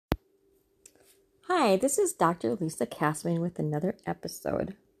Hi, this is Dr. Lisa Castman with another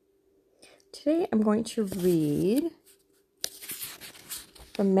episode. Today I'm going to read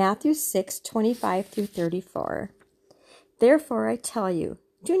from Matthew 6:25 through 34. Therefore I tell you,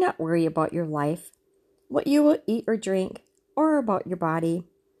 do not worry about your life, what you will eat or drink, or about your body,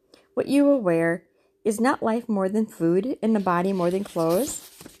 what you will wear. Is not life more than food, and the body more than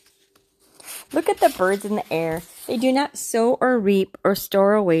clothes? Look at the birds in the air. They do not sow or reap or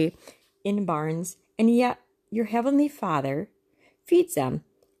store away in barns, and yet your heavenly Father feeds them.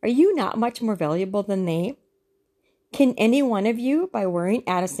 Are you not much more valuable than they? Can any one of you, by worrying,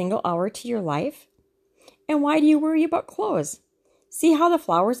 add a single hour to your life? And why do you worry about clothes? See how the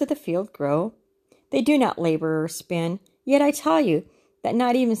flowers of the field grow? They do not labor or spin. Yet I tell you that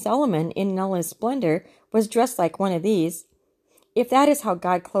not even Solomon in all his splendor was dressed like one of these. If that is how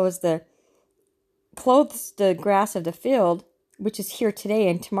God clothes the grass of the field, which is here today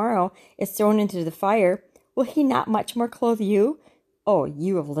and tomorrow is thrown into the fire, will he not much more clothe you? Oh,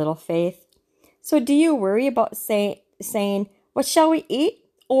 you of little faith. So do you worry about saying, what shall we eat?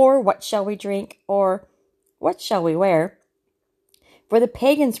 Or what shall we drink? Or what shall we wear? For the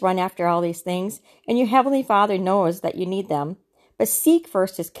pagans run after all these things, and your heavenly Father knows that you need them. But seek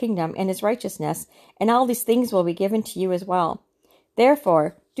first his kingdom and his righteousness, and all these things will be given to you as well.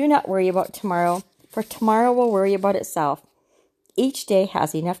 Therefore, do not worry about tomorrow, for tomorrow will worry about itself. Each day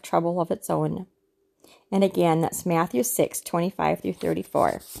has enough trouble of its own. And again, that's Matthew 6:25 through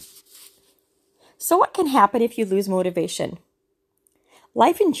 34. So what can happen if you lose motivation?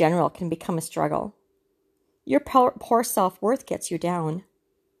 Life in general can become a struggle. Your poor self-worth gets you down.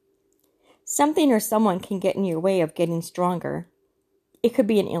 Something or someone can get in your way of getting stronger. It could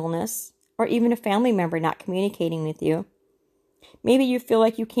be an illness, or even a family member not communicating with you. Maybe you feel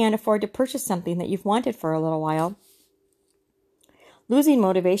like you can't afford to purchase something that you've wanted for a little while. Losing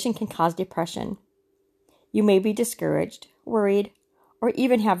motivation can cause depression. You may be discouraged, worried, or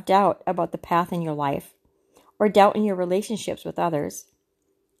even have doubt about the path in your life, or doubt in your relationships with others.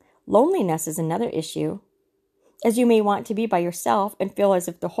 Loneliness is another issue, as you may want to be by yourself and feel as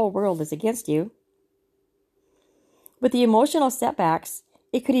if the whole world is against you. With the emotional setbacks,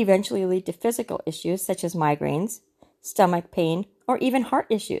 it could eventually lead to physical issues such as migraines, stomach pain, or even heart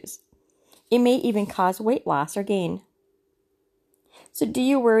issues. It may even cause weight loss or gain. So do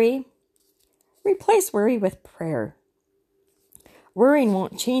you worry? Replace worry with prayer. Worrying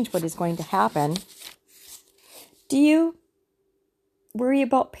won't change what is going to happen. Do you worry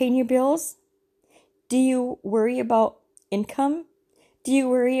about paying your bills? Do you worry about income? Do you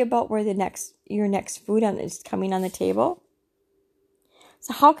worry about where your next food is coming on the table?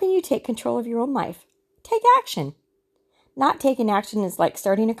 So how can you take control of your own life? Take action. Not taking action is like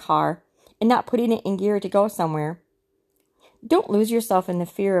starting a car and not putting it in gear to go somewhere. Don't lose yourself in the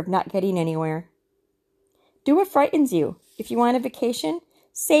fear of not getting anywhere. Do what frightens you. If you want a vacation,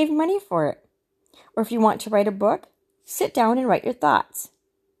 save money for it. Or if you want to write a book, sit down and write your thoughts.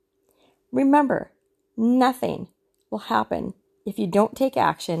 Remember, nothing will happen if you don't take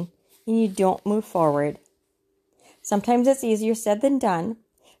action and you don't move forward. Sometimes it's easier said than done.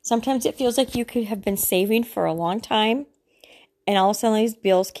 Sometimes it feels like you could have been saving for a long time, and all of a sudden these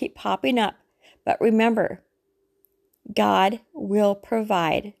bills keep popping up. But remember, God will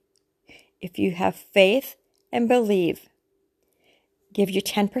provide if you have faith and believe. Give your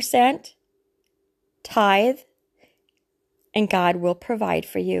 10%, tithe, and God will provide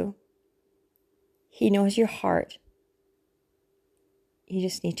for you. He knows your heart. You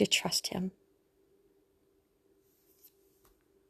just need to trust him.